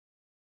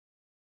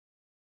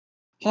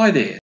Hi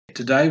there,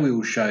 today we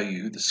will show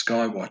you the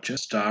Skywatcher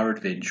Star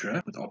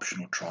Adventurer with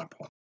optional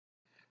tripod.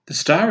 The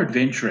Star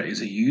Adventurer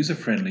is a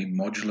user-friendly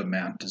modular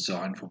mount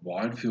designed for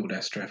wide-field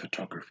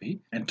astrophotography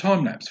and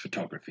time-lapse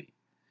photography.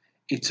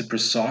 It's a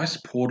precise,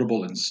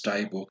 portable and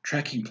stable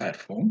tracking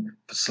platform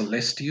for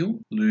celestial,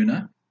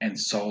 lunar and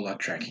solar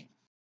tracking.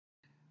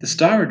 The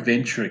Star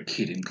Adventurer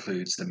kit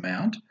includes the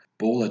mount,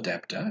 ball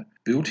adapter,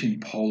 built-in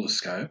polar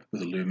scope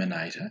with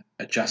illuminator,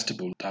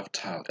 adjustable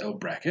dovetail L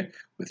bracket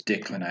with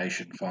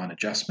declination fine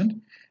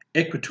adjustment,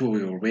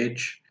 equatorial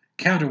wedge,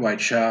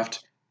 counterweight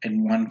shaft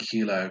and 1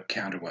 kilo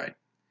counterweight.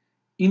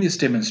 In this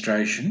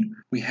demonstration,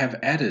 we have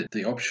added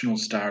the optional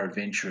Star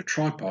Adventurer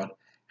tripod.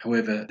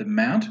 However, the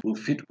mount will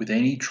fit with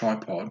any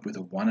tripod with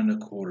a 1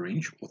 1/4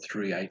 inch or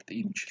 3/8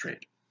 inch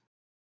thread.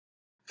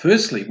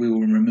 Firstly, we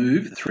will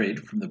remove the thread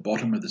from the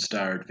bottom of the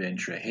Star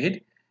Adventurer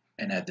head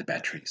and add the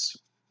batteries.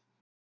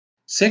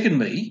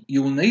 Secondly,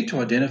 you will need to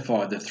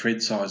identify the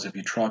thread size of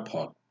your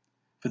tripod.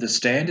 For the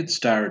standard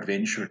Star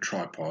Adventurer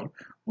tripod,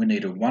 we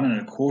need a 1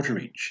 1/4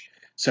 inch,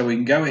 so we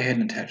can go ahead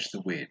and attach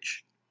the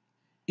wedge.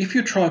 If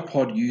your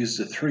tripod uses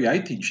a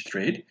 3/8 inch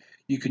thread,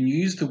 you can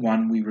use the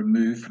one we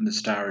removed from the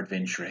Star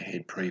Adventurer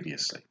head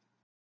previously.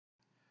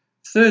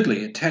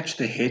 Thirdly, attach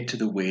the head to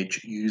the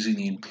wedge using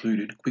the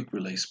included quick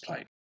release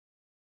plate.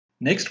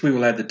 Next, we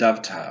will add the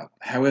dovetail.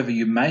 However,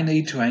 you may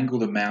need to angle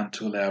the mount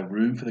to allow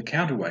room for the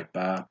counterweight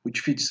bar,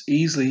 which fits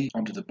easily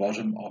onto the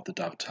bottom of the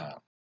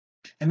dovetail.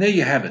 And there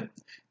you have it.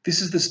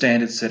 This is the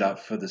standard setup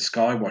for the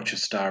Skywatcher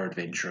Star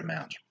Adventurer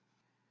mount.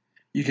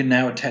 You can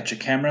now attach a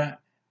camera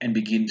and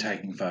begin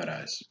taking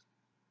photos.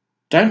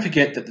 Don't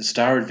forget that the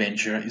Star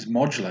Adventurer is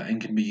modular and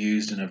can be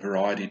used in a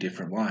variety of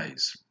different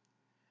ways.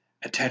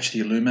 Attach the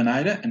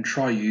illuminator and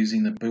try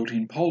using the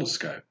built-in polar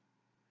scope.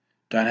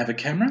 Don't have a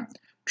camera?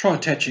 Try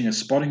attaching a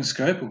spotting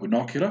scope or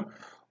binocular,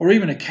 or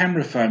even a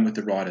camera phone with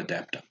the right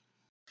adapter.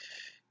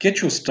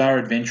 Get your Star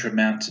Adventurer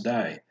mount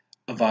today,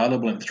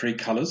 available in 3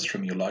 colours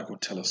from your local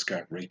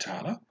telescope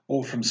retailer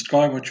or from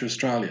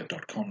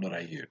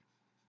skywatcheraustralia.com.au.